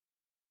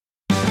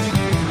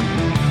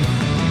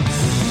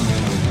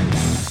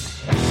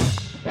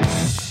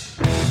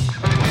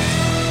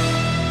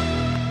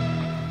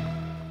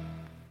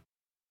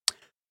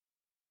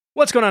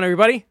What's going on,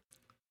 everybody?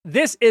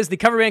 This is the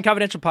Cover Band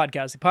Confidential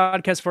Podcast, the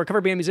podcast for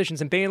cover band musicians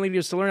and band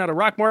leaders to learn how to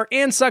rock more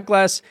and suck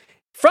less.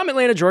 From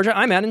Atlanta, Georgia,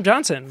 I'm Adam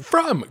Johnson.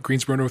 From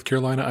Greensboro, North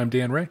Carolina, I'm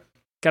Dan Ray.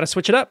 Got to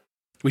switch it up.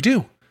 We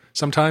do.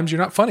 Sometimes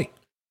you're not funny.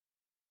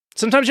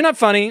 Sometimes you're not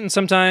funny, and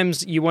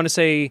sometimes you want to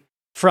say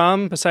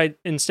from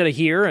instead of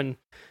here, and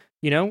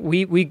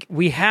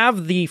we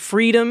have the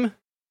freedom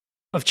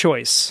of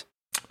choice.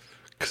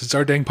 Because it's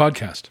our dang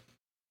podcast.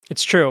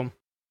 It's true.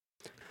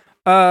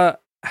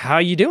 How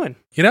you doing?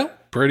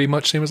 Pretty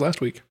much same as last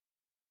week.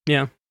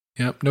 Yeah.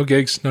 Yep. No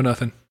gigs, no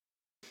nothing.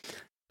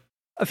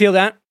 I feel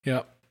that.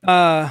 Yeah.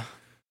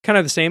 Kind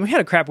of the same. We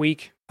had a crap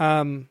week.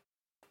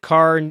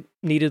 Car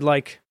needed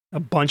like a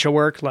bunch of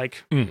work, a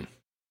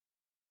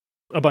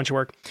bunch of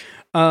work.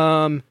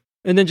 And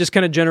then just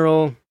kind of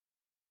general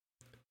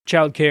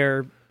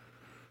childcare,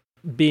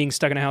 being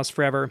stuck in a house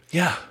forever.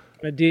 Yeah.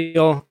 A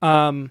deal.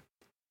 I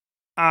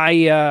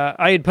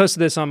had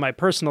posted this on my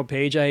personal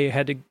page. I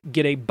had to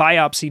get a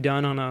biopsy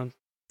done on a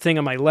thing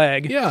on my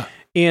leg. Yeah.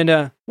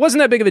 And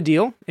wasn't that big of a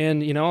deal.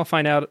 And, I'll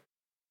find out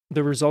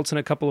the results in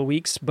a couple of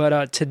weeks.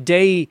 But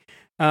today,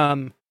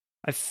 I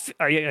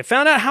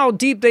found out how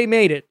deep they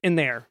made it in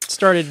there.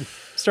 Started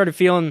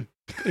feeling...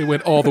 It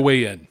went all the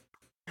way in.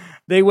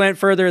 They went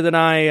further than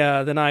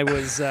I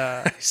was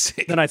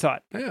than I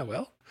thought. Yeah,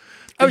 well.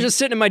 I was just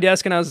sitting at my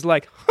desk and I was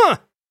like, I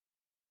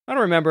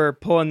don't remember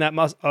pulling that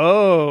muscle.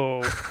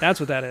 Oh,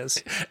 that's what that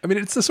is. I mean,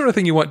 it's the sort of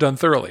thing you want done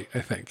thoroughly, I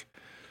think.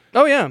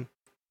 Oh, yeah.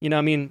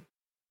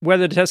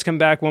 Whether the tests come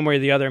back one way or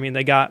the other,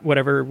 they got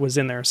whatever was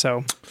in there.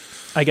 So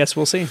I guess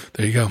we'll see.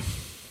 There you go.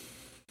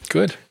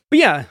 Good. But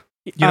yeah.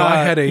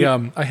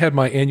 I had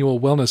my annual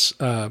wellness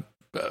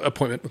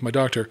appointment with my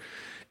doctor.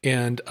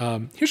 And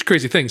here's a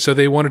crazy thing. So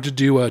they wanted to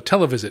do a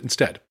televisit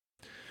instead.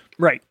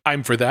 Right.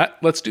 I'm for that.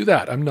 Let's do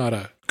that. I'm not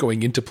a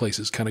going into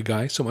places kind of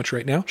guy so much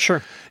right now.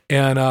 Sure.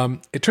 And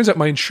it turns out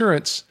my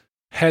insurance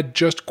had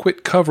just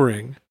quit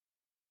covering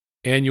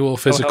annual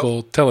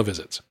physical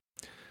televisits.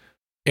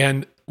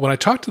 And when I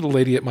talked to the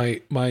lady at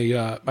my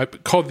I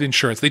called the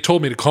insurance. They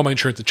told me to call my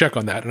insurance and check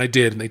on that. And I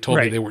did. And they told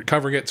me they weren't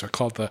covering it. So I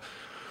called the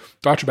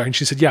doctor back and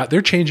she said, yeah,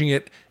 they're changing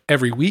it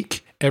every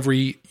week.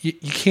 You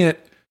can't,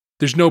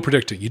 there's no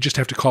predicting. You just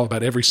have to call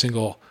about every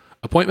single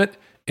appointment.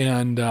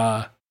 And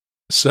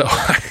so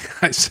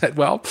I said,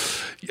 well,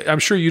 I'm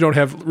sure you don't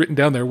have written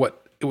down there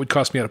what it would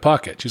cost me out of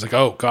pocket. She's like,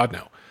 oh, God,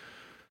 no. All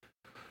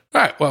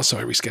right. Well, so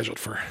I rescheduled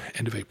for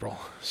end of April.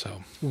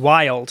 So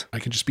wild. I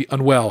can just be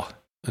unwell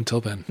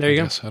until then. There you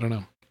go. I don't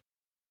know.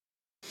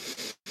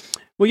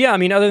 Well, yeah.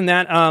 Other than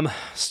that,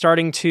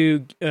 starting to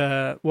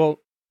get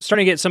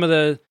some of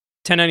the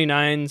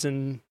 1099s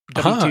and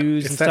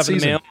W-2s and stuff in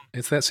the mail.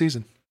 It's that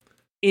season.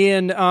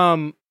 And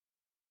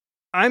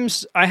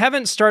I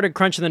haven't started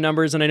crunching the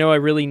numbers, and I know I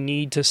really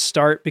need to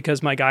start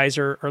because my guys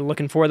are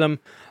looking for them.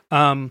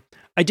 I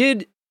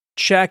did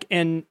check,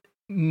 and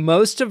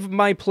most of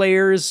my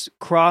players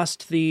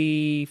crossed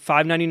the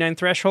 $5.99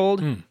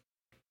 threshold.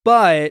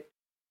 But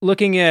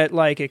looking at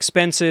like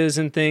expenses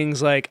and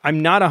things, like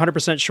I'm not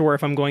 100% sure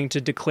if I'm going to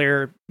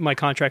declare my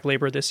contract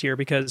labor this year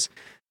because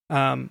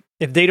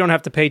if they don't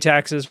have to pay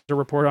taxes to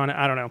report on it,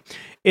 I don't know.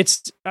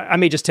 I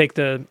may take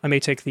the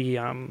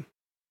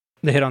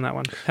hit on that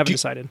one. Haven't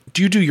decided.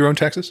 Do you do your own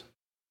taxes?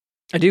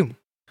 I do.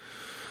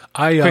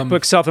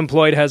 QuickBooks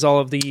Self-Employed has all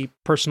of the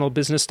personal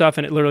business stuff,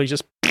 and it literally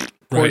just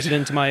pours it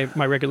into my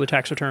regular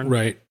tax return.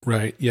 Right.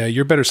 Yeah,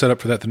 you're better set up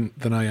for that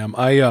than I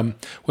am.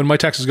 When my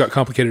taxes got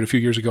complicated a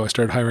few years ago, I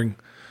started hiring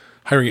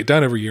it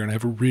done every year, and I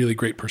have a really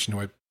great person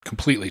who I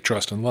completely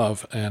trust and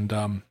love.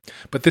 And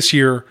but this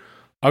year,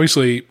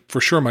 obviously,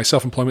 for sure, my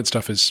self-employment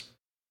stuff is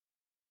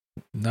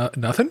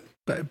nothing.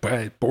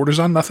 Borders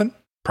on nothing.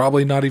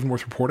 Probably not even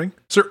worth reporting.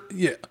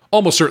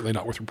 Almost certainly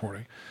not worth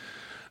reporting.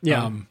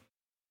 Yeah.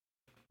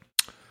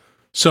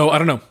 So I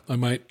don't know. I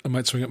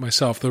might swing it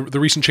myself. The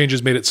recent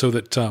changes made it so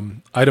that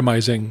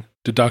itemizing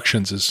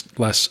deductions is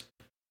less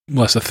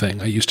a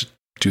thing. I used to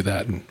do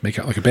that and make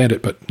out like a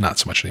bandit, but not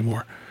so much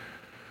anymore.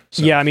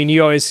 So. Yeah,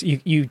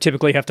 you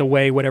typically have to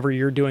weigh whatever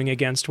you're doing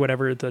against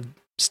whatever the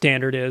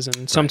standard is,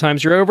 and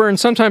sometimes you're over and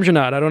sometimes you're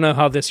not. I don't know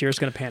how this year is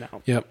going to pan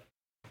out. Yep.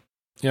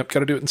 Got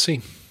to do it and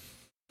see.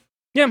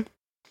 Yeah.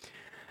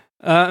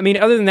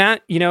 Other than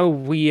that, we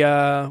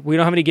don't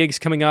have any gigs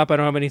coming up. I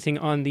don't have anything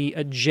on the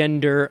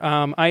agenda.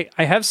 I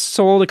have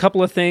sold a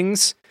couple of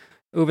things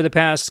over the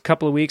past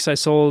couple of weeks. I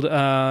sold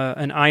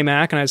an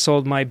iMac and I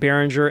sold my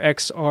Behringer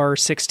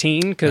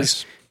XR16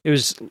 because it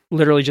was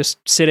literally just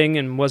sitting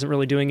and wasn't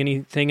really doing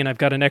anything. And I've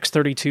got an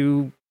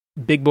X32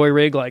 big boy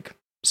rig, like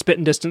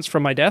spitting distance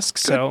from my desk.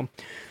 Good. So,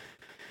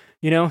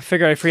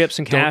 figure I free up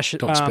some cash.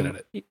 Don't spit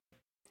at it.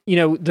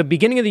 The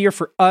beginning of the year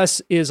for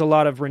us is a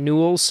lot of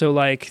renewals. So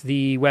like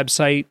the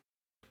website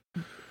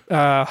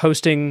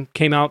hosting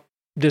came out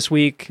this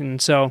week.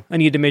 And so I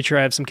need to make sure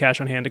I have some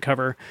cash on hand to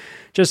cover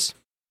just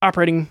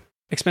operating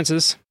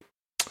expenses.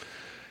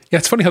 Yeah,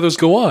 it's funny how those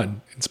go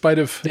on in spite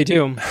of they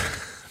do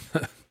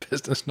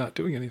business not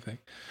doing anything.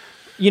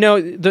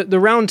 The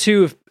round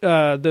two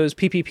of those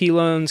PPP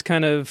loans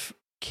kind of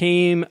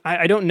came.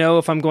 I don't know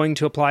if I'm going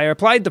to apply. I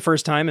applied the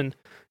first time and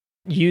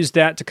used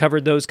that to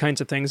cover those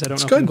kinds of things. I don't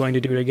know if I'm going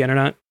to do it again or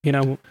not.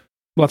 We'll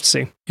have to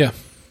see. Yeah.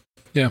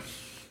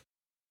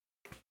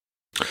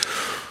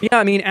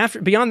 I mean,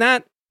 beyond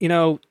that,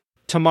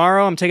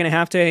 tomorrow I'm taking a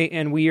half day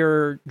and we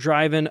are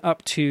driving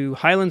up to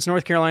Highlands,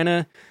 North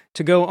Carolina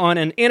to go on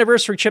an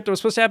anniversary trip that was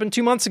supposed to happen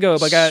 2 months ago,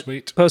 but got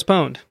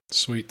postponed.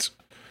 Sweet.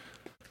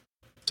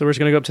 So we're just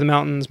going to go up to the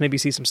mountains, maybe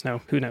see some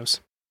snow. Who knows?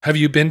 Have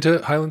you been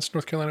to Highlands,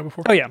 North Carolina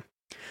before? Oh, yeah.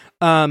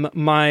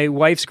 My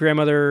wife's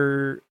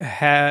grandmother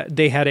had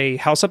a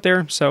house up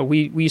there, so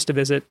we used to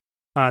visit.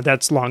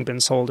 That's long been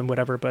sold and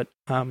whatever, but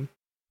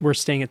we're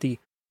staying at the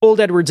Old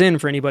Edwards Inn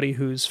for anybody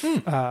who's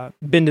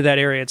been to that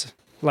area. It's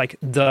like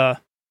the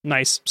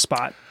nice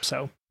spot.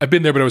 So I've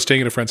been there, but I was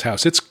staying at a friend's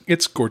house.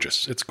 It's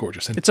gorgeous. It's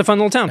gorgeous. And it's a fun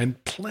little town.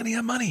 And plenty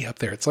of money up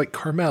there. It's like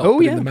Carmel,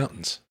 but in the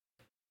mountains.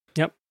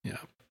 Yep. Yeah.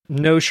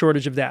 No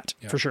shortage of that,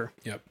 for sure.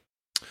 Yep.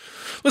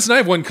 Listen, I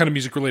have one kind of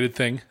music-related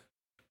thing.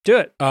 Do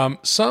it.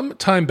 Some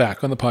time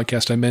back on the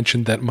podcast, I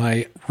mentioned that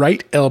my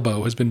right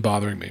elbow has been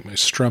bothering me, my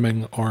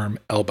strumming arm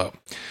elbow.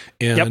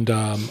 And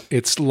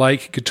it's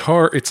like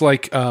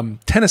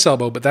tennis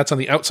elbow, but that's on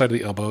the outside of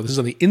the elbow. This is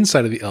on the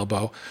inside of the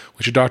elbow,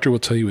 which a doctor will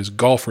tell you is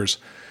golfer's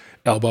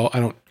elbow.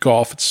 I don't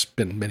golf. It's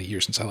been many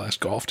years since I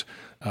last golfed.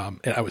 And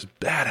I was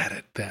bad at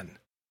it then.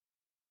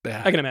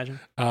 Bad. I can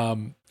imagine.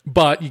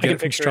 But you get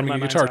it from strumming a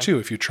guitar too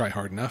if you try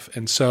hard enough.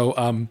 And so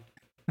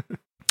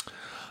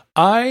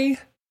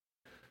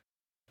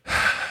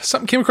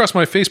something came across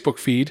my Facebook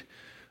feed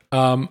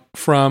from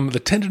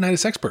the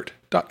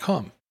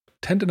tendonitisexpert.com.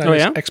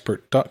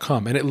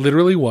 Tendonitisexpert.com. And it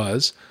literally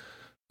was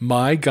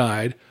my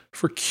guide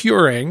for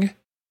curing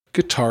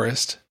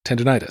guitarist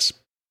tendonitis.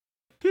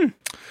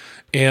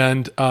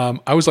 And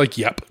I was like,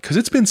 yep, because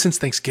it's been since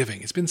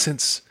Thanksgiving. It's been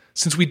since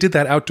we did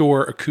that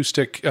outdoor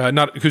acoustic,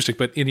 not acoustic,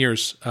 but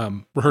in-ears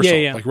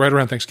rehearsal, like right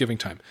around Thanksgiving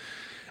time,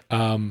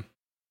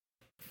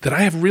 that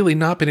I have really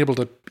not been able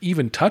to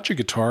even touch a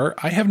guitar.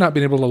 I have not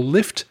been able to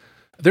lift.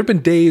 There have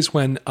been days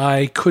when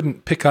I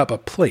couldn't pick up a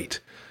plate.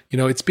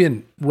 It's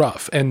been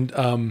rough.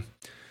 And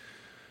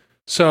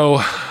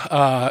so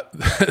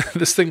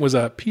this thing was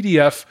a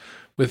PDF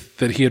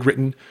that he had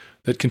written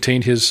that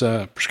contained his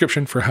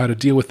prescription for how to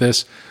deal with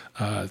this.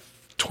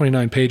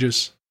 29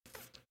 pages,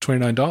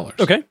 $29.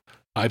 Okay.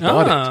 I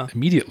bought it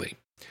immediately.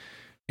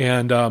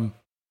 And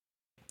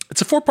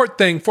it's a 4-part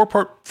thing.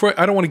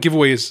 I don't want to give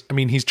away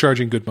he's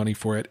charging good money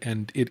for it.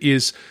 And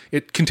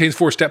it contains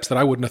 4 steps that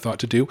I wouldn't have thought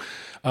to do.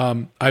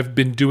 I've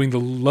been doing the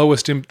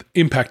lowest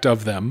impact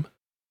of them.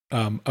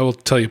 I will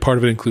tell you, part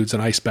of it includes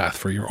an ice bath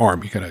for your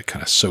arm. You got to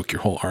kind of soak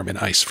your whole arm in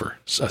ice for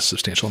a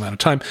substantial amount of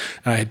time.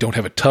 And I don't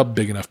have a tub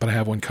big enough, but I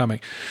have one coming.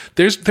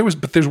 There's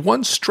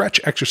one stretch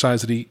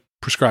exercise that he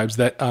prescribes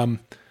that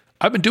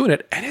I've been doing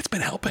it, and it's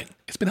been helping.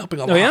 It's been helping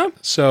a lot. Yeah?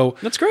 So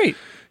that's great.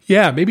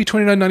 Yeah, maybe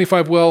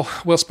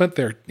 $29.95 well spent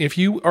there. If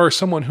you are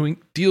someone who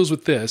deals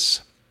with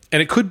this,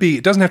 and it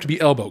doesn't have to be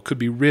elbow, it could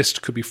be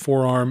wrist, could be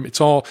forearm.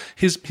 It's all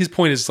his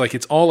point is like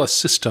it's all a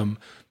system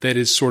that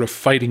is sort of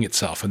fighting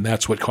itself, and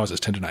that's what causes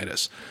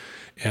tendonitis.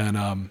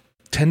 And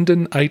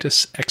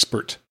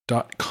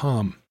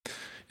tendonitisexpert.com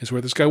is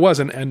where this guy was,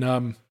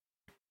 and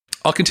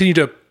I'll continue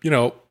to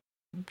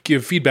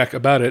give feedback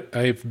about it.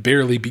 I've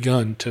barely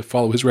begun to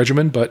follow his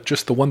regimen, but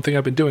just the one thing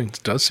I've been doing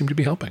does seem to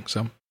be helping.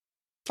 So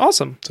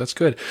awesome. So that's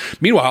good.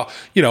 Meanwhile,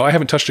 I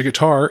haven't touched a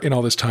guitar in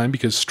all this time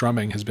because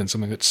strumming has been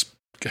something that's,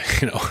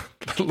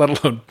 let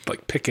alone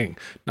like picking,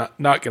 not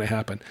going to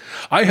happen.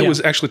 I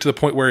was actually to the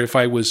point where if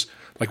I was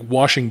like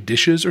washing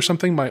dishes or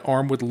something, my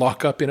arm would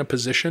lock up in a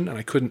position and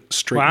I couldn't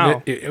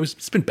straighten it.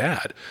 It's been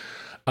bad.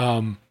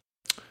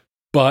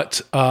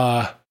 But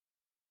I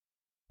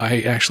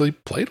actually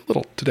played a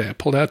little today. I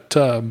pulled out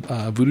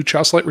Voodoo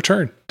Child's Light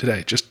Return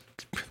today. Just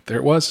there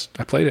it was.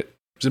 I played it.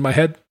 It was in my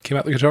head. Came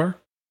out the guitar.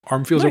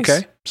 Arm feels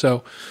okay.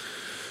 So,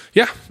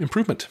 yeah,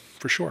 improvement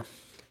for sure.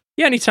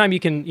 Yeah, anytime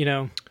you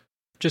can,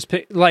 just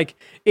pick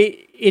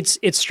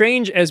it's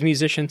strange as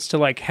musicians to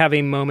like have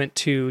a moment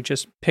to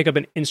just pick up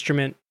an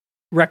instrument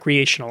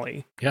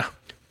recreationally. Yeah,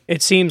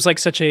 it seems like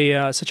such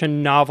a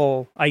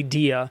novel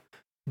idea,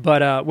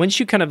 but once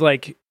you kind of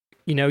like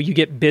you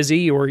get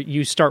busy or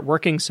you start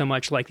working so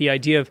much, like the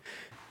idea of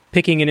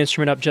picking an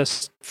instrument up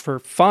just for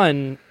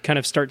fun kind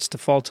of starts to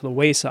fall to the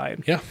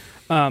wayside. Yeah.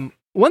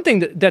 One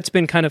thing that's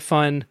been kind of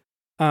fun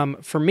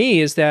for me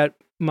is that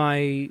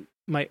my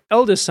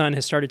eldest son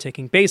has started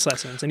taking bass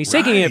lessons, and he's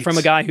taking it from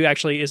a guy who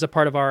actually is a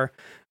part of our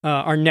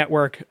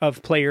network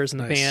of players in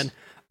the band.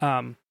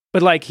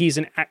 But like he's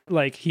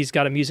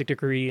got a music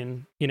degree,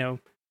 and he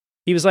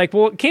was like,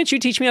 "Well, can't you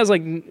teach me?" I was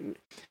like,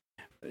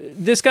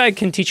 "This guy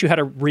can teach you how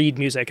to read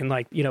music and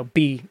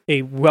be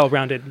a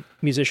well-rounded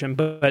musician."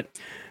 But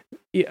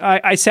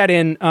I sat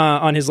in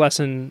on his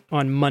lesson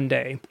on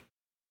Monday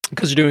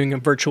because we're doing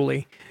it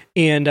virtually.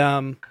 And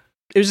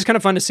it was just kind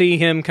of fun to see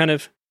him kind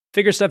of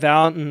figure stuff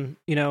out and,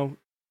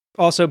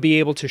 also be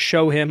able to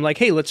show him like,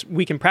 hey,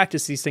 we can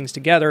practice these things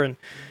together and,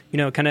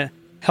 kind of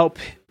help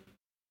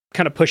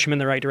kind of push him in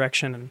the right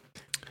direction. And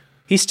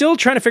He's still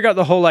trying to figure out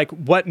the whole like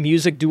what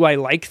music do I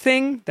like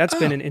thing. That's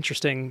been an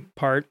interesting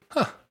part.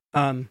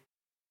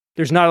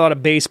 There's not a lot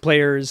of bass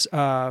players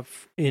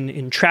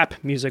in trap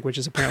music, which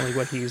is apparently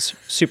what he's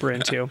super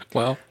into.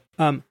 Well,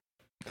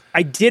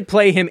 I did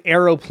play him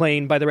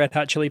Aeroplane by the Red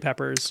Hot Chili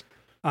Peppers,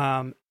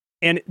 and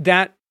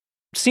that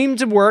seemed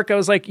to work. I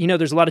was like,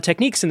 there's a lot of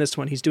techniques in this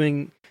one. He's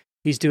doing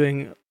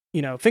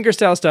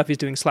fingerstyle stuff. He's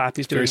doing slap.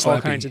 He's doing all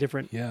kinds of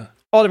different,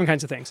 all different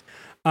kinds of things.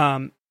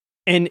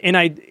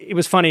 It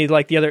was funny.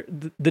 Like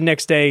the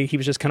next day, he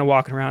was just kind of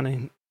walking around,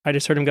 and I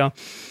just heard him go,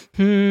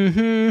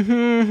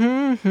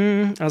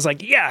 I was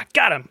like, yeah,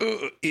 got him.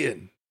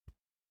 In.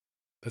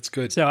 That's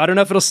good. So I don't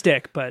know if it'll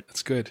stick, but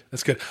that's good.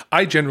 That's good.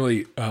 I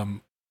generally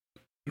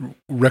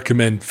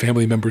recommend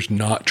family members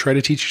not try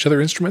to teach each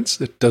other instruments.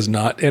 It does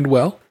not end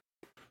well.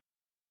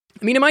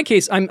 I mean, in my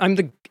case, I'm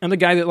the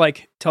guy that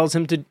like tells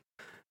him to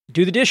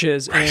do the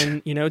dishes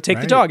and take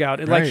the dog out.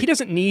 And like he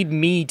doesn't need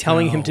me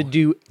telling him to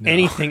do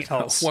anything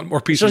else. One more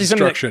piece of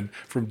instruction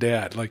from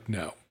dad. Like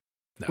no.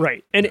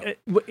 Right. And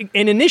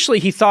initially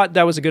he thought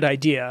that was a good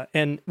idea.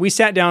 And we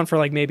sat down for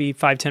like maybe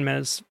 5-10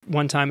 minutes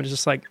one time and it's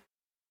just like,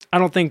 I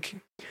don't think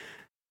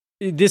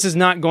this is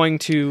not going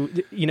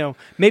to,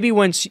 maybe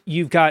once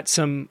you've got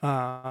some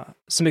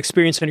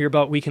experience under your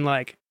belt, we can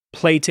like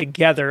play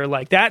together.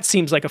 Like that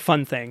seems like a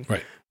fun thing.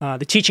 Right.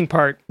 The teaching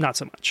part, not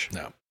so much.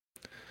 No.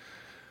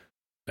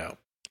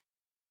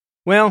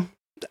 Well,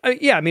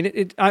 yeah. I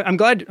mean, I'm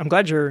glad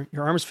your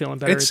arm's feeling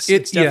better. It's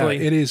definitely,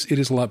 it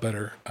is a lot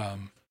better.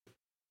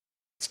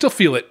 Still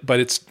feel it, but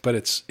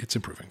it's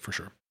improving for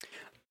sure.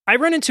 I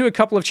run into a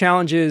couple of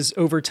challenges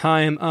over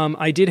time.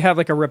 I did have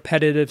like a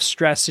repetitive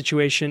stress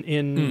situation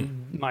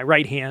in my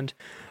right hand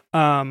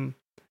that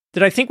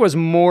I think was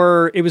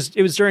more. It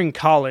was during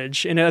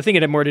college, and I think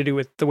it had more to do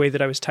with the way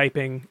that I was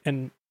typing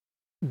and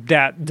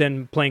that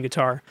than playing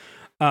guitar.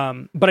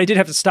 But I did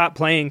have to stop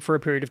playing for a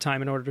period of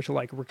time in order to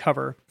like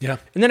recover. Yeah.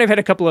 And then I've had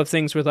a couple of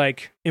things with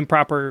like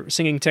improper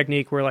singing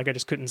technique where like I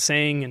just couldn't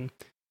sing, and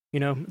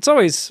it's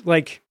always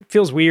like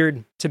feels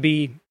weird to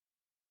be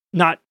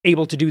not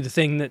able to do the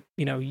thing that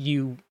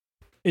you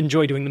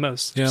enjoy doing the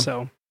most. Yeah.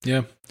 So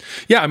yeah.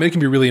 I mean, it can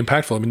be really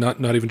impactful. I mean,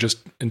 not even just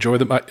enjoy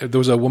them. There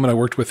was a woman I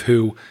worked with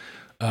who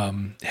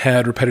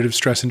had repetitive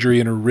stress injury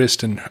in her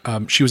wrist, and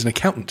she was an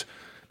accountant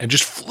and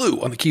just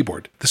flew on the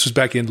keyboard. This was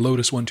back in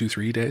Lotus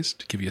 1-2-3 days,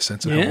 to give you a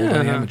sense of how old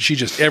I am. And she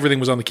just everything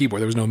was on the keyboard.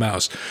 There was no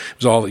mouse. It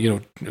was all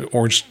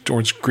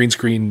orange green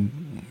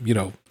screen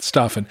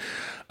stuff, and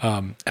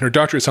her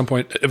doctor at some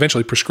point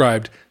eventually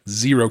prescribed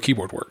 0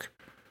 keyboard work.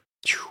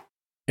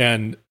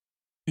 And,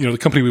 the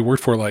company we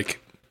worked for, like,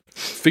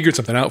 figured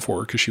something out for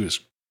her because she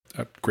was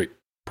a great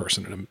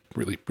person and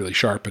really, really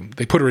sharp. And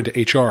they put her into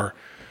HR.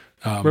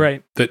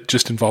 Right. That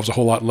just involves a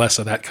whole lot less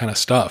of that kind of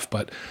stuff.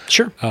 But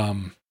sure.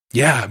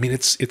 Yeah, I mean,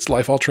 it's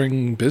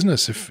life-altering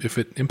business if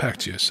it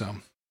impacts you. So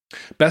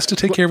best to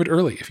take care of it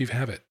early if you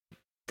have it.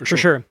 For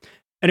sure.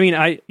 And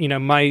I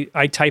mean,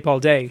 I type all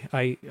day.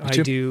 I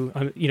do,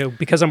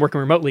 because I'm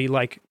working remotely,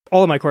 like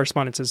all of my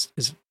correspondence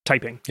is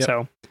typing. Yep.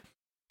 So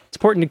it's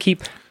important to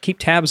keep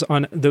tabs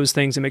on those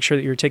things and make sure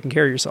that you're taking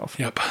care of yourself.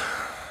 Yep.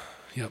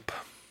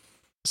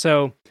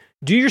 So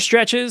do your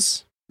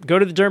stretches, go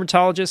to the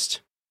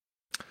dermatologist,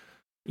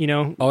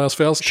 all else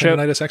fails,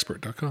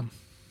 tendinitisexpert.com.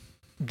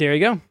 There you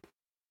go.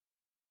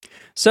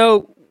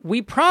 So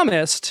we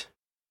promised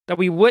that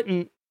we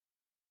wouldn't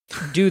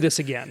do this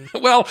again.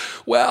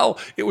 Well,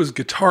 it was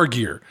Guitar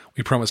Gear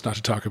we promised not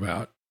to talk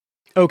about.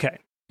 Okay.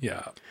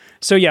 Yeah.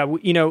 So yeah,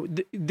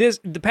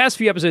 the past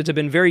few episodes have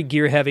been very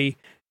gear heavy,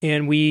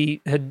 and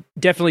we had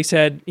definitely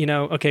said,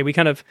 okay, we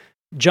kind of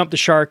jumped the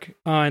shark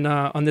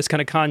on this kind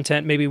of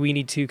content. Maybe we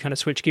need to kind of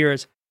switch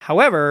gears.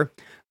 However,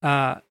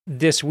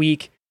 this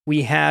week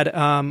we had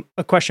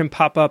a question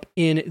pop up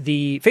in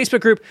the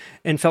Facebook group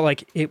and felt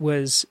like it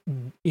was,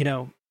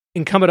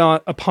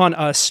 incumbent upon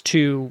us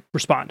to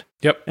respond.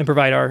 Yep. And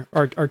provide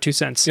our 2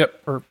 cents.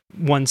 Yep. Or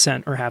 1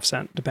 cent or half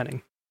cent,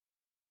 depending.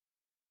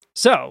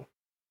 So,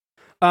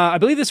 I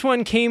believe this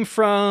one came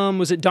from,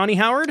 was it Donnie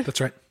Howard? That's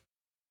right.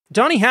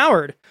 Donnie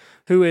Howard,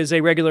 who is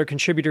a regular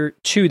contributor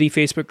to the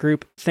Facebook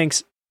group.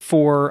 Thanks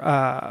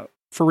for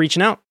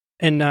reaching out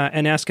and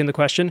asking the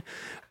question.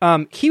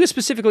 He was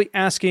specifically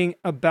asking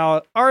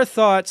about our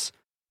thoughts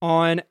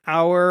on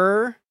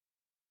our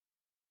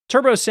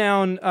Turbo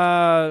Sound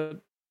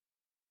PA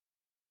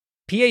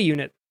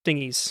unit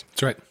thingies.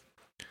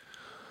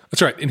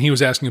 That's right. And he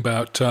was asking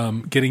about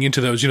getting into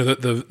those.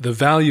 The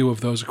value of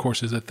those, of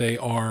course, is that they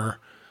are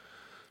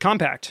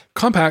compact,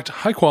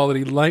 high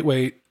quality,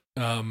 lightweight.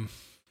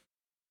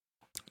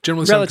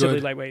 Generally relatively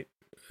good. Lightweight.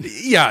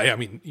 Yeah, I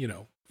mean,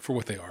 for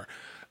what they are.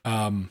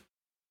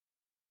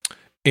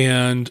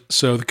 And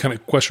so the kind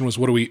of question was,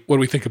 what do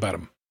we think about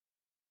them?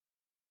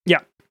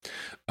 Yeah.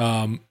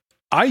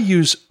 I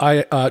use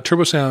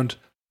Turbo Sound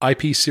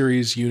IP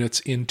series units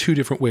in 2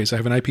 different ways. I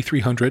have an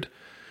IP300,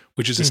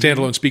 which is a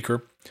standalone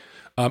speaker.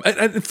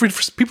 And for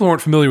people who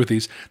aren't familiar with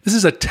these, this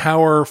is a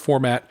tower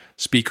format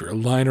speaker, a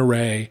line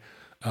array,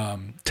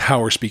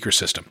 tower speaker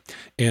system,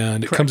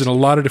 and it comes in a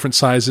lot of different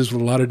sizes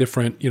with a lot of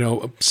different,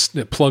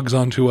 it plugs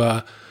onto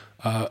a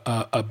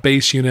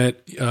bass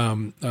unit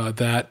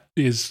that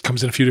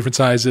comes in a few different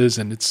sizes,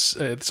 and it's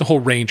a whole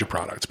range of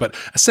products. But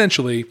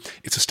essentially,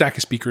 it's a stack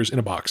of speakers in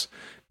a box,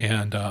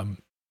 and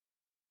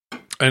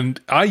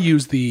I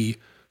use the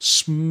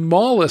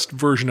smallest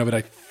version of it, I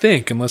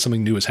think, unless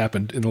something new has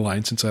happened in the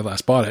line since I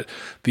last bought it,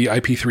 the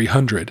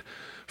IP300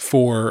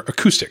 for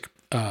acoustic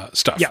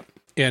stuff. Yeah.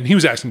 And he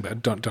was asking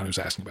about, Don was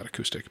asking about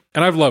acoustic,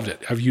 and I've loved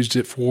it. I've used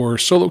it for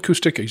solo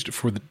acoustic. I used it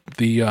for the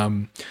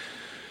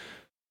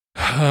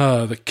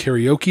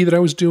karaoke that I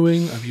was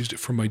doing. I've used it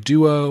for my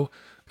duo.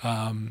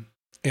 And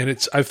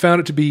I've found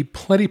it to be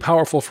plenty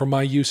powerful for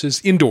my uses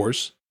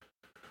indoors.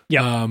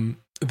 Yeah.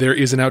 There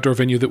is an outdoor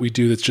venue that we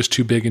do that's just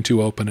too big and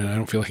too open, and I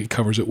don't feel like it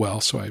covers it well.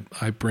 So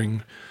I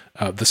bring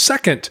the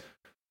second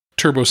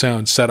Turbo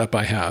Sound setup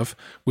I have,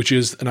 which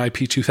is an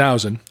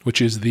IP2000,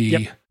 which is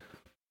the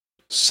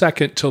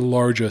second to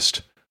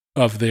largest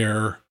of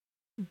their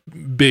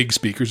big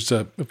speakers. It's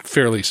a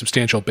fairly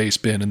substantial bass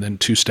bin, and then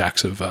 2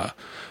 stacks of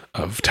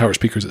tower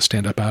speakers that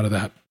stand up out of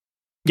that.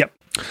 Yep.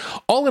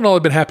 All in all,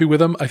 I've been happy with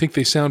them. I think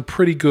they sound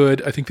pretty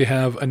good. I think they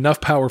have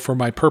enough power for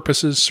my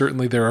purposes.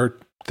 Certainly, there are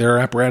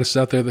apparatuses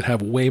out there that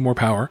have way more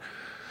power.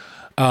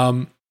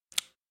 I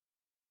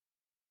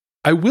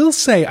will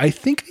say, I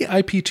think the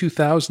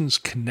IP2000's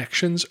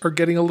connections are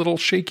getting a little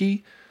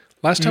shaky.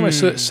 Last time I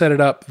set it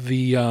up,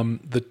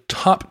 the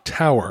top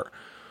tower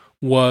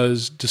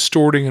was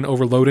distorting and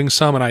overloading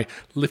some, and I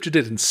lifted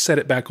it and set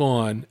it back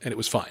on, and it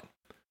was fine.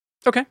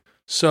 Okay.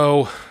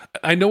 So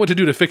I know what to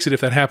do to fix it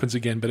if that happens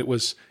again, but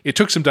it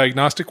took some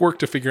diagnostic work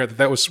to figure out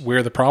that was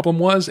where the problem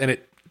was, and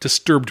it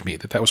disturbed me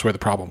that was where the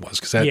problem was,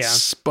 because that's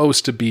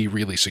supposed to be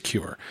really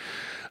secure.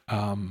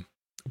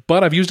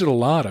 But I've used it a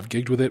lot. I've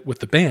gigged with it with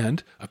the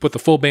band. I put the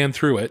full band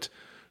through it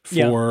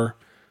for,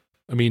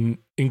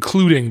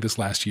 including this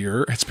last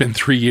year. It's been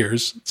 3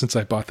 years since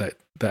I bought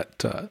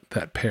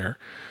that pair.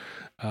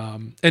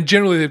 And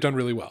generally they've done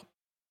really well.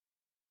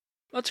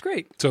 That's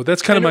great. So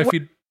that's kind of my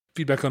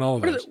feedback on all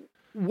of those.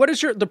 What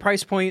is the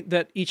price point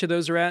that each of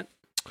those are at?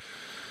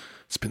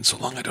 It's been so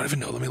long, I don't even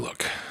know. Let me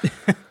look.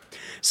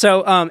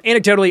 So,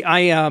 anecdotally,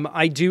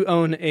 I do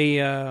own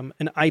an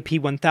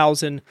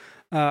IP1000.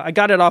 I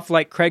got it off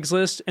like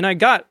Craigslist, and I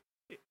got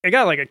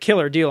like a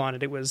killer deal on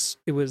it. It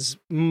was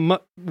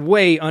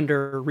way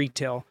under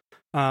retail.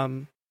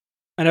 And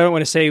I don't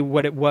want to say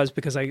what it was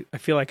because I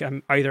feel like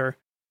I'm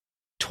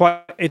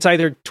it's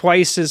either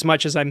twice as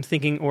much as I'm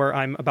thinking, or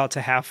I'm about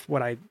to half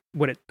what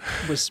it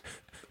was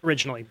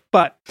originally.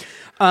 But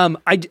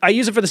I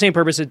use it for the same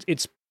purpose.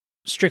 It's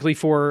strictly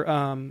for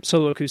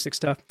solo acoustic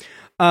stuff.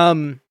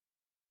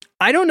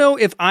 I don't know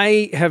if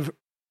I have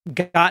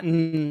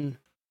gotten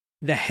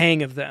the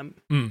hang of them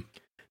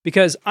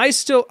because I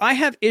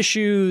have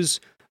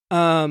issues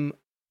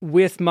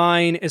with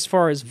mine as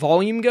far as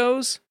volume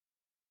goes.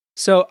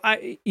 So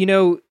I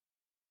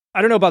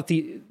don't know about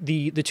the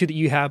two that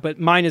you have, but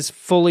mine is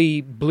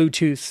fully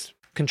Bluetooth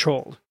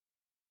controlled.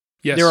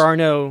 Yes.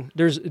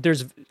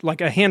 There's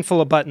like a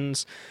handful of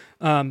buttons,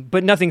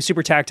 but nothing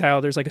super tactile.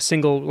 There's like a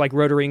single like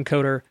rotary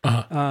encoder,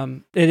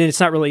 and it's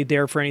not really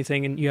there for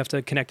anything, and you have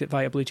to connect it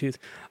via Bluetooth.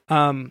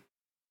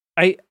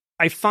 I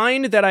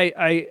find that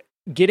I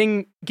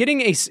getting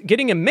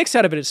a mix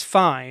out of it is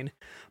fine,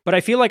 but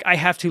I feel like I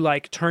have to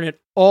like turn it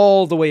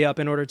all the way up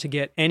in order to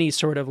get any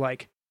sort of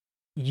like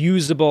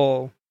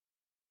usable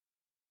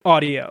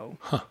audio.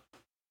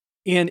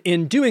 And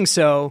in doing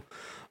so,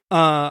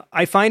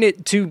 I find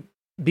it to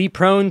be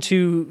prone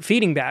to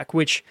feeding back,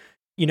 which,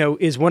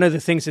 is one of the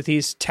things that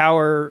these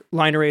tower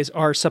line arrays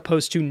are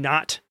supposed to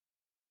not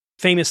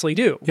famously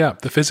do. Yeah,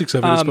 the physics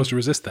of it is supposed to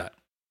resist that.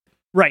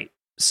 Right.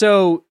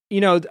 So,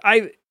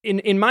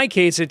 in my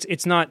case,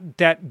 it's not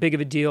that big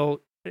of a deal.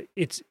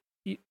 It's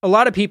a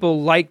lot of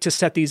people like to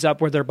set these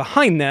up where they're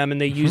behind them and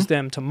they use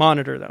them to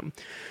monitor them.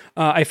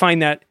 I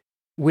find that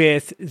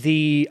with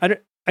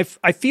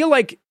I feel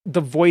like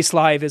the Voice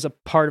Live is a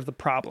part of the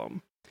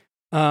problem.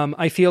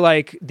 I feel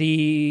like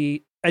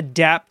the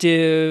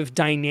adaptive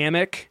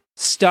dynamic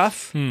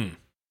stuff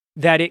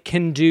that it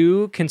can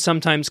do can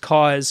sometimes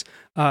cause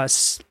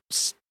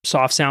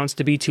soft sounds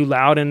to be too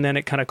loud, and then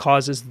it kind of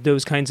causes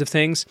those kinds of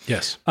things.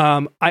 Yes.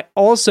 I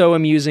also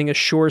am using a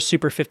Shure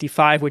Super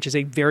 55, which is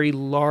a very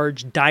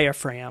large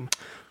diaphragm,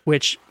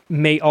 which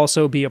may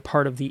also be a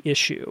part of the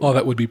issue. Oh,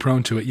 that would be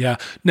prone to it, yeah.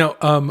 Now,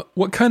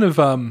 what kind of...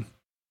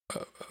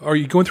 are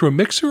you going through a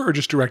mixer or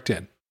just direct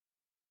in?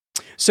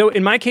 So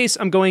in my case,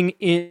 I'm going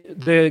in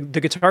the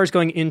guitar is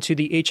going into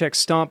the HX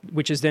Stomp,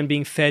 which is then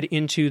being fed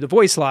into the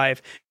Voice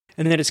Live,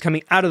 and then it's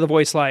coming out of the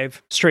Voice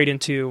Live straight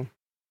into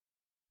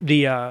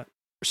the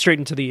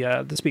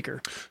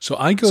speaker. So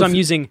I'm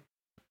using.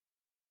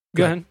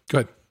 Go ahead.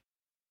 Go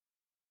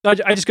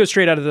ahead. I just go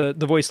straight out of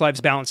the Voice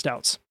Live's balanced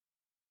outs,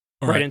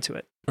 right into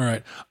it. All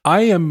right.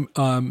 I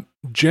am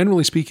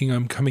generally speaking,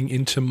 I'm coming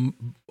into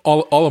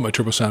all of my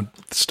Turbo Sound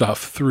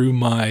stuff through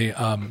my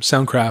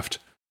Soundcraft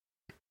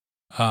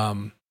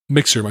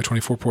mixer, my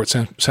 24-port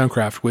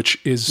Soundcraft, which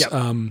is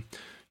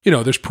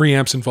there's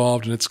preamps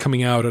involved and it's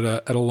coming out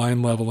at a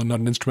line level and not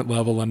an instrument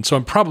level. And so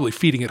I'm probably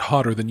feeding it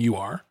hotter than you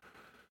are.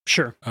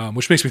 Sure.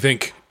 Which makes me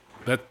think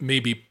that may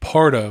be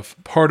part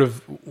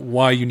of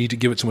why you need to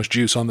give it so much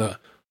juice on the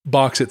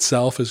box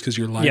itself is because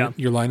your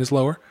line is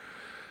lower.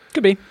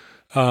 Could be.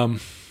 I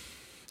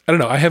don't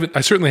know.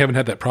 I certainly haven't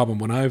had that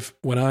problem I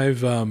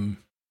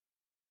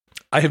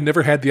have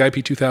never had the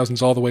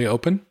IP2000s all the way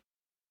open.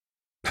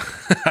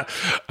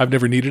 I've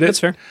never needed it. That's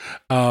fair.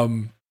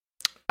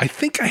 I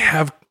think I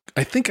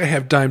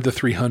have dimed the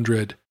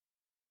 300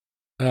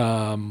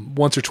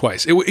 once or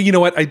twice. You know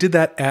what? I did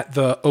that at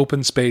the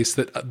open space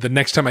that the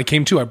next time I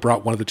came to, I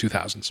brought one of the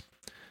 2000s.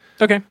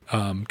 Okay.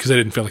 Because I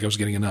didn't feel like I was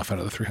getting enough out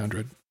of the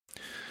 300.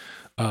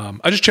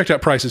 I just checked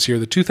out prices here.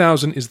 The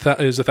 2000 is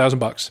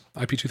 $1,000.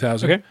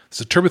 IP2000. Okay.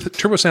 It's a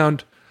Turbo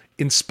Sound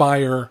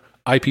Inspire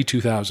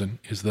IP2000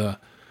 is the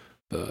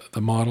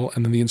model,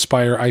 and then the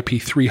Inspire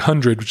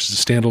IP300, which is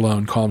a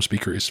standalone column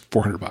speaker, is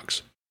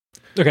 $400.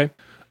 Okay.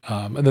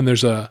 And then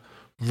there's a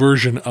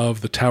version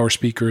of the tower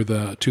speaker,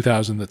 the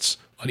 2000, that's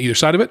on either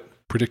side of it.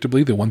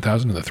 Predictably, the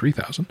 1000 and the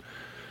 3000.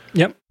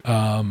 Yep.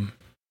 And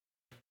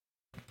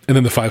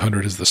then the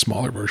 500 is the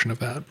smaller version of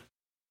that.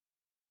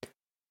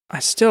 I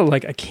still I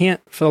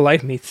can't for the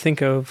life of me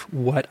think of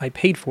what I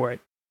paid for it.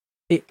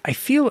 I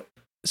feel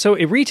so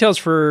it retails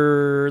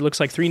for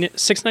looks like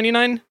 $699.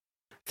 I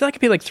feel like I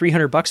paid like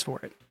 $300 for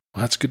it.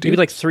 Well, that's a good deal.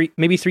 Maybe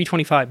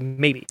 $325,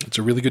 maybe. It's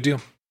a really good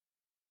deal.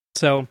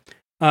 So,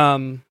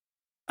 I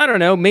don't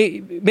know.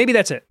 Maybe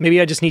that's it. Maybe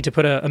I just need to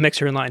put a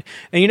mixer in line.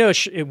 And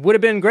it would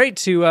have been great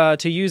to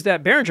use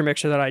that Behringer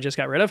mixer that I just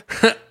got rid of.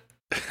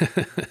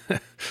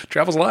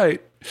 Travels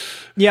light.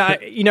 Yeah,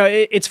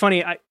 it's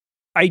funny.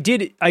 I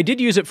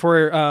did use it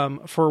for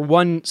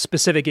one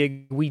specific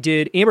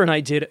gig. Amber and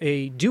I did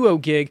a duo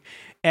gig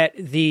at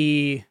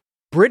the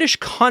British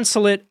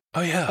Consulate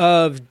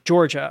of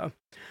Georgia.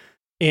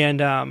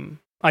 And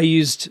I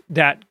used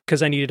that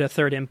because I needed a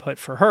third input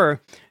for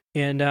her.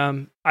 And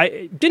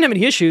I didn't have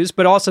any issues,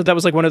 but also that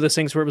was one of those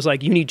things where it was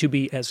you need to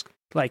be as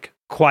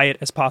quiet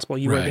as possible.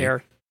 You were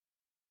there,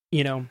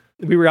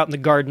 we were out in the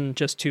garden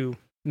just to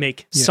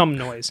make some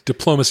noise.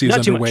 Diplomacy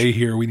is underway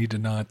here. We need to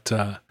not,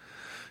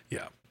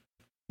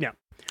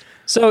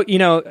 So,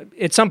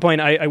 at some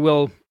point I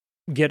will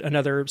get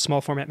another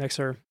small format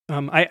mixer.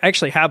 I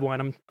actually have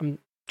one. I'm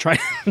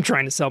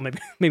trying to sell.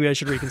 Maybe I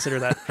should reconsider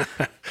that.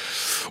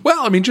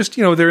 Well, I mean, just,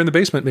 they're in the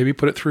basement, maybe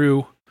put it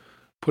through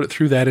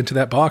that into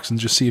that box and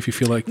just see if you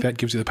feel like that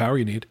gives you the power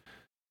you need.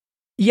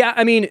 Yeah.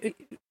 I mean,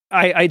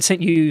 I'd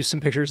sent you some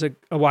pictures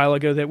a while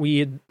ago that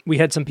we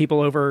had some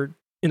people over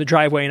in the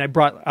driveway, and I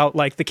brought out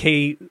the the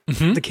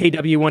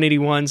KW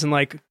 181s and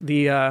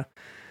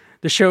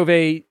the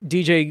Chauvet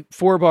DJ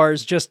 4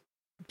 bars just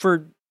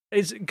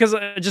because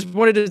I just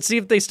wanted to see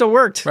if they still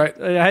worked. Right.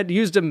 I had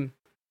used them.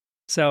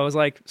 So I was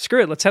like,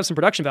 screw it, let's have some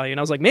production value. And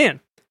I was like, man,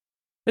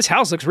 this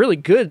house looks really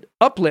good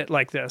uplit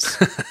like this.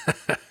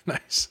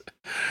 Nice.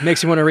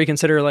 Makes you want to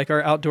reconsider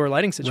our outdoor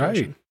lighting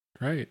situation.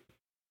 Right.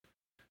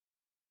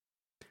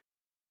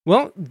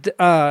 Well,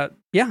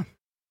 yeah,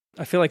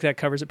 I feel like that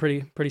covers it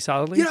pretty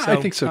solidly. Yeah, so, I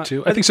think so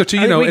too. Here's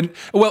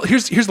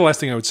the last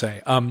thing I would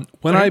say.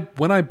 When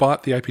I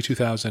bought the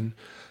IP2000,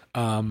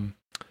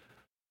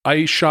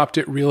 I shopped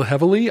it real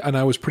heavily, and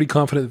I was pretty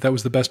confident that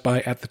was the best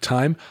buy at the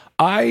time.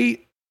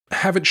 I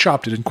haven't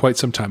shopped it in quite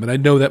some time, and I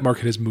know that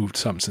market has moved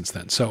some since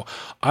then. So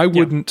I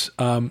wouldn't,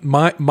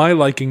 my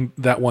liking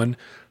that one,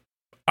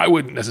 I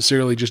wouldn't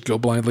necessarily just go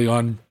blindly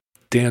on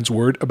Dan's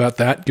word about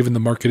that, given the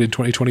market in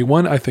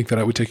 2021. I think that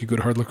I would take a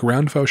good hard look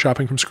around if I was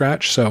shopping from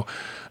scratch. So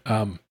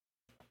I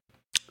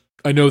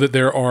know that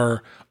there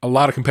are a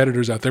lot of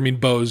competitors out there. I mean,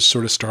 Bose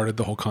sort of started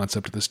the whole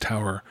concept of this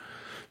tower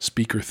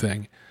speaker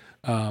thing.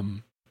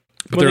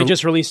 But they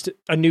just released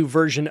a new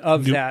version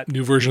of that.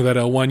 New version of that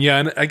L1. Yeah,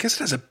 and I guess it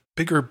has a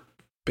bigger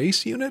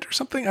bass unit or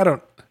something. I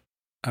don't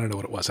know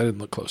what it was. I didn't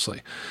look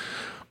closely.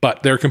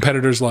 But there are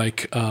competitors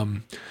like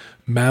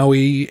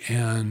Maui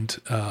and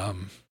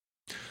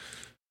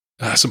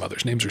some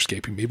others. Names are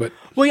escaping me. But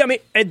well, yeah, I mean,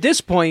 at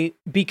this point,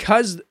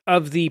 because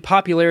of the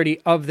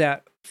popularity of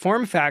that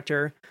form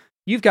factor,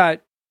 you've got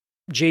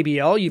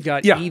JBL, you've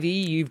got EV,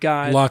 you've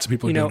got lots of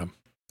people doing them.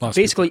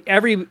 Basically,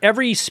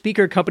 every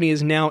speaker company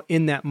is now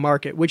in that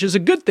market, which is a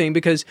good thing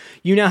because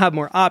you now have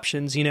more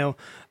options.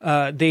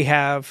 They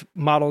have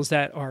models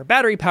that are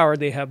battery powered.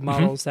 They have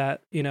models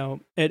that,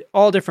 at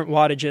all different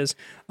wattages.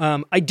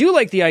 I do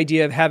like the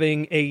idea of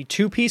having a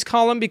 2-piece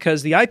column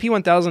because the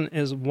IP1000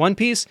 is 1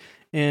 piece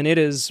and it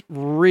is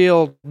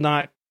real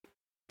not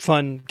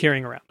fun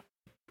carrying around.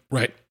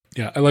 Right.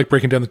 Yeah. I like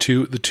breaking down the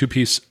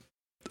 2-piece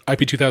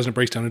IP2000. It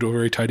breaks down into a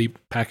very tidy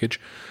package.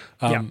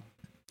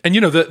 And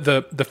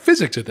the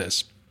physics of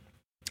this,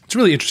 it's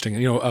really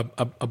interesting.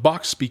 A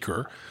box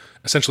speaker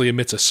essentially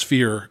emits a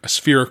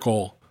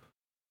spherical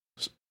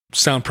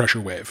sound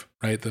pressure wave,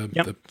 right?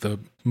 The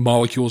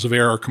molecules of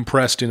air are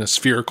compressed in a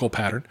spherical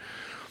pattern.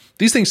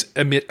 These things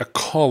emit a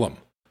column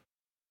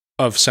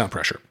of sound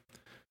pressure.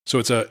 So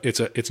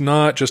it's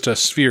not just a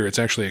sphere, it's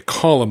actually a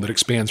column that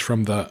expands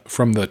from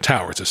the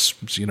tower. It's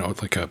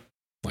like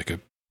a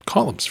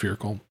column,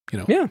 spherical,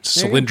 Yeah,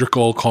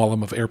 cylindrical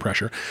column of air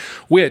pressure,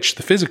 which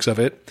the physics of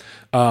it,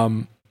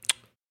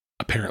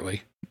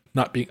 apparently,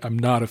 I'm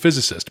not a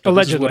physicist, but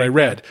allegedly, this is what I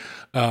read.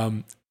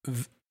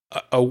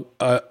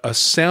 A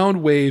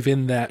sound wave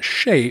in that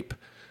shape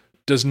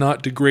does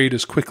not degrade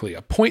as quickly.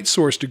 A point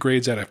source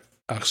degrades at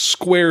a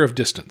square of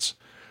distance.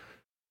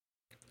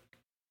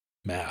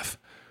 Math.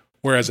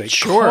 Whereas a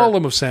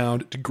column of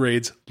sound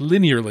degrades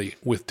linearly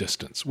with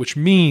distance, which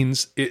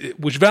means,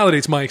 which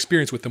validates my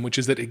experience with them, which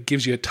is that it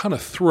gives you a ton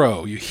of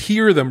throw. You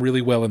hear them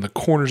really well in the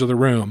corners of the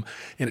room,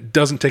 and it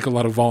doesn't take a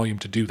lot of volume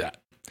to do that.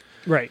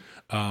 Right.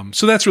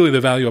 So that's really the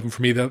value of them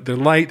for me. They're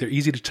light, they're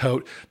easy to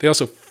tote. They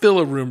also fill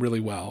a room really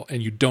well,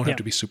 and you don't have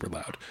to be super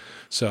loud.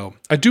 So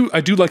I do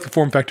like the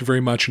form factor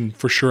very much, and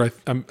for sure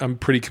I'm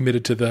pretty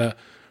committed to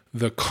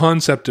the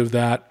concept of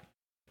that.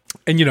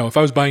 And if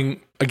I was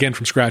buying again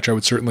from scratch, I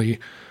would certainly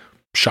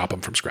shop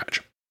them from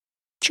scratch.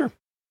 Sure.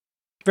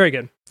 Very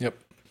good. Yep.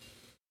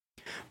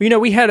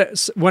 We had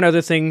one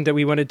other thing that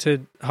we wanted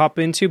to hop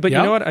into, but you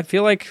know what? I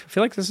feel like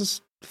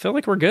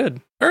we're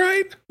good. All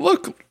right.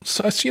 Look,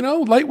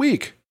 light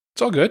week.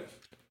 It's all good.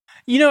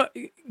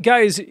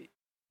 Guys,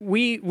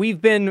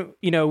 we've been,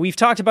 we've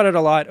talked about it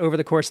a lot over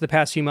the course of the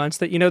past few months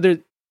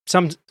that,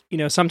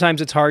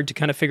 sometimes it's hard to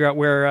kind of figure out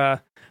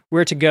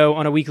where to go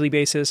on a weekly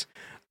basis.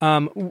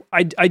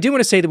 I do want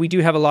to say that we do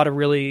have a lot of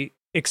really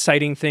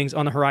exciting things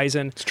on the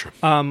horizon. It's true.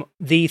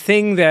 The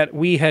thing that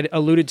we had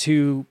alluded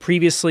to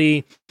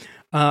previously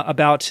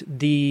about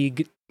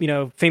the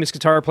famous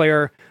guitar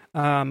player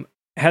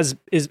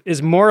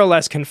is more or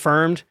less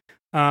confirmed.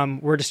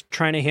 We're just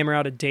trying to hammer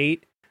out a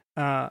date.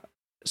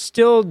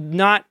 Still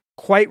not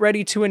quite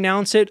ready to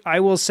announce it. I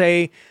will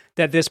say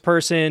that this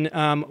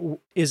person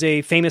is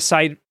a famous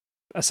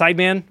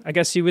sideman, I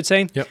guess you would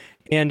say. Yep.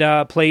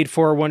 And played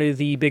for one of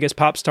the biggest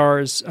pop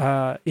stars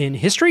in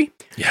history.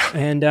 Yeah.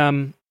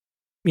 And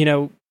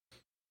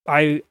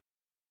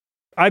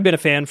I've been a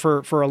fan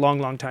for a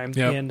long time.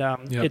 Yep. And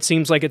it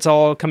seems like it's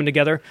all coming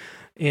together.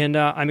 And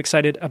I'm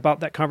excited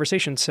about that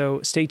conversation.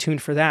 So stay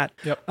tuned for that.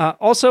 Yep.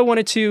 Also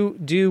wanted to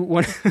do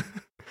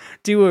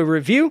a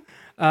review.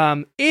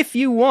 If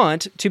you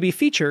want to be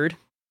featured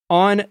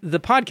on the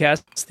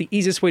podcast, the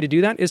easiest way to do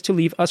that is to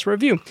leave us a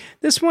review.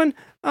 This one,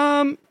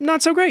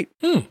 not so great.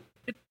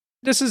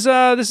 This is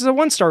a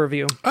 1-star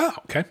review. Oh,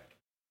 okay.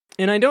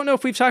 And I don't know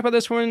if we've talked about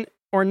this one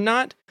or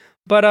not,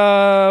 but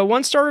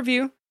 1-star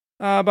review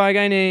by a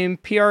guy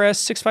named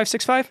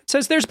PRS6565. It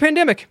says, "There's a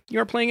pandemic. You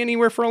aren't playing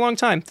anywhere for a long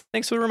time.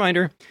 Thanks for the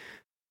reminder."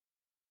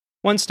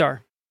 1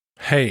 star.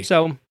 Hey.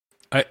 So,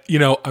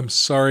 I'm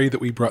sorry that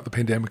we brought the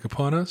pandemic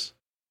upon us.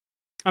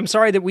 I'm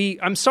sorry that we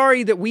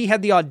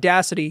had the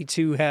audacity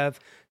to have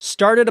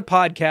started a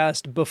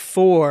podcast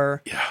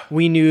before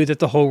we knew that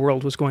the whole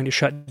world was going to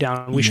shut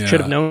down. We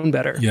should have known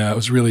better. Yeah, it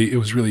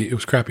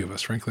was crappy of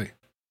us, frankly.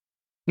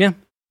 Yeah,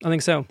 I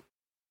think so.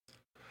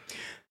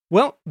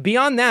 Well,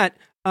 beyond that,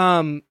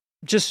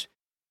 just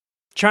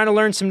trying to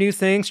learn some new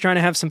things, trying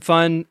to have some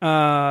fun,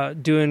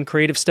 doing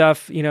creative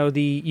stuff. The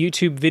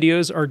YouTube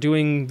videos are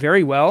doing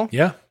very well.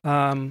 Yeah.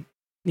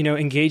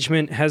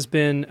 Engagement has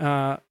been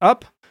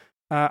up.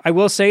 I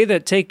will say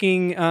that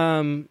taking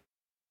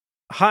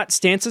hot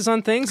stances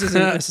on things isn't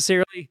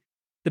necessarily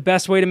the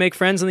best way to make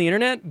friends on the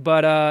internet,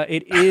 but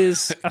it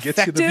is effective.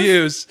 Gets you the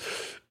views.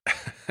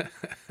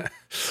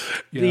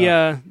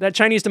 That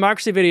Chinese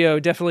democracy video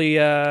definitely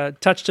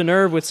touched a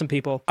nerve with some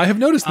people. I have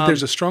noticed that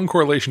there's a strong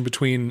correlation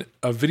between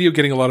a video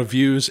getting a lot of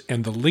views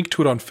and the link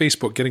to it on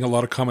Facebook getting a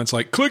lot of comments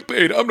like,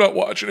 "Clickbait, I'm not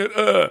watching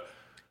it."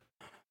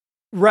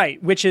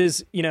 Right, which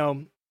is,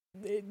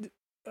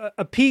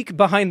 a peek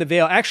behind the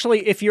veil.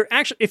 Actually, if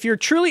you're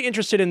truly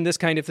interested in this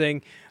kind of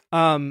thing,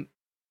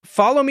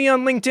 follow me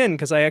on LinkedIn,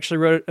 because I actually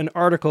wrote an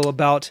article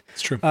about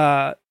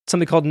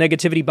something called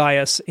negativity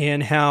bias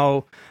and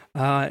how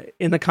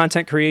in the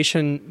content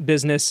creation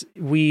business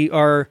we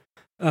are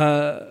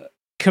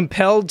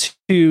compelled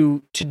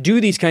to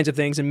do these kinds of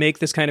things and make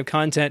this kind of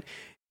content,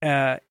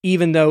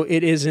 even though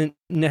it isn't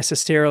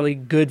necessarily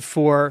good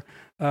for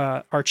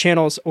our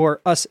channels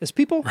or us as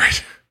people.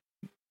 Right.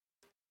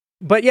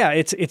 But yeah,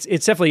 it's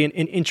definitely an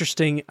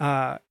interesting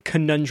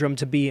conundrum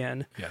to be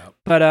in. Yeah.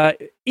 But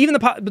even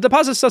the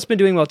positive stuff's been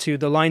doing well too.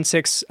 The Line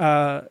 6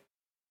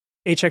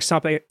 HX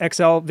Top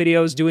XL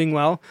video is doing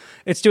well.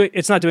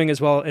 It's not doing as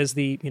well as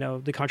the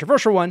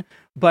controversial one,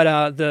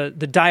 but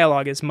the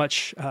dialogue is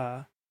much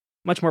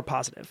more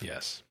positive.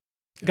 Yes.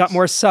 Got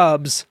more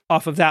subs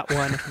off of that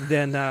one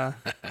than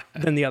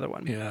the other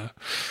one. Yeah.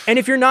 And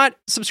if you're not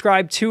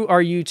subscribed to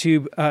our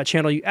YouTube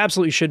channel, you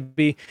absolutely should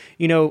be.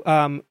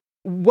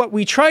 What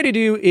we try to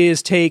do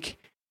is take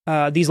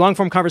these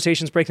long-form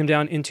conversations, break them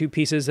down into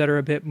pieces that are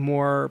a bit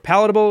more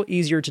palatable,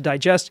 easier to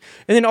digest,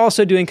 and then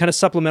also doing kind of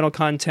supplemental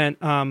content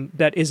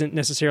that isn't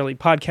necessarily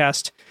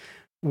podcast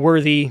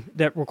worthy,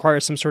 that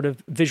requires some sort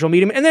of visual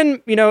medium. And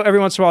then,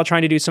 every once in a while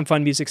trying to do some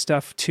fun music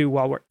stuff too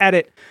while we're at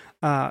it.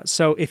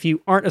 So if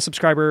you aren't a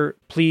subscriber,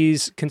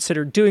 please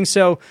consider doing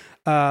so.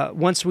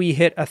 once we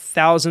hit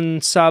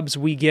 1,000 subs,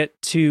 we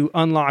get to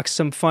unlock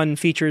some fun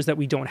features that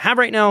we don't have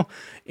right now.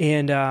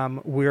 And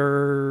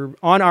we're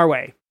on our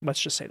way.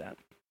 Let's just say that.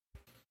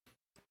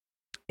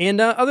 And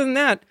other than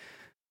that,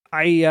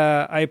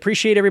 I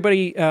appreciate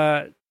everybody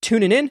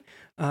tuning in.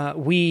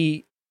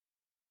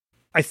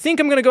 I think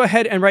I'm going to go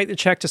ahead and write the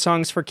check to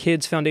Songs for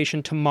Kids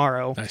Foundation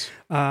tomorrow. Nice.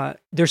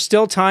 There's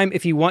still time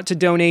if you want to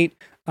donate.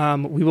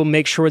 We will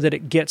make sure that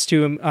it gets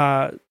to him.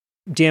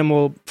 Dan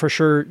will for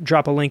sure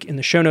drop a link in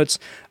the show notes.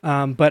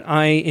 But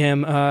I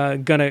am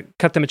going to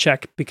cut them a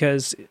check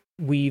because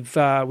we've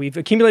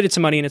accumulated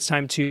some money and it's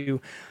time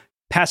to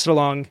pass it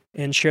along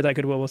and share that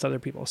goodwill with other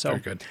people. So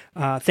very good.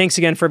 Thanks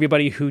again for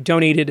everybody who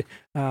donated.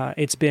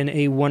 It's been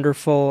a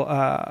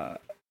wonderful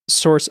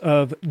source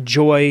of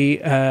joy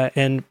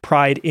and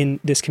pride in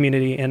this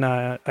community, and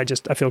I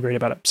feel great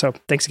about it. So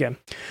thanks again.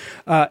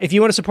 If you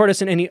want to support us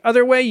in any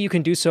other way, you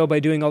can do so by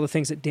doing all the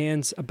things that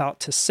Dan's about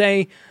to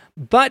say.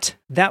 But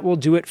that will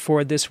do it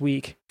for this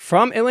week.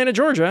 From Atlanta,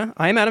 Georgia,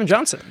 I'm Adam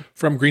Johnson.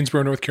 From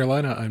Greensboro, North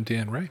Carolina, I'm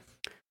Dan Ray.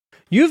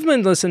 You've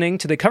been listening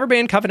to the Cover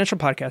Band Confidential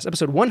Podcast,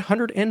 episode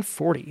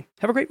 140.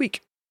 Have a great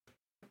week.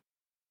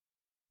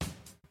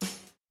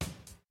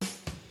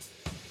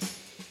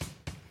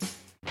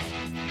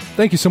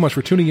 Thank you so much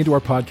for tuning into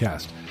our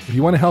podcast. If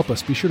you want to help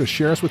us, be sure to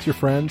share us with your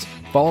friends,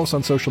 follow us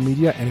on social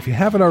media, and if you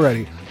haven't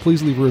already,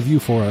 please leave a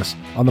review for us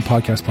on the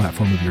podcast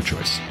platform of your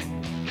choice.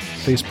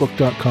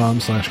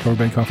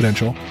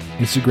 Facebook.com/CoverbandConfidential,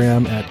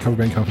 Instagram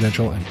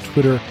 @CoverbandConfidential, and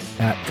Twitter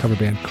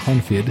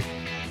 @CoverbandConfid. If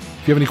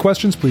you have any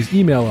questions, please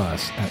email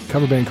us at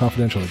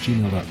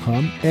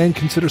coverbandconfidential@gmail.com and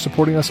consider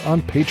supporting us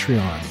on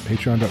Patreon,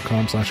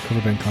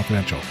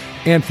 patreon.com/CoverbandConfidential.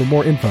 And for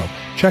more info,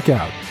 check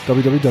out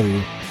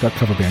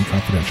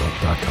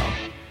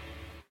www.coverbandconfidential.com.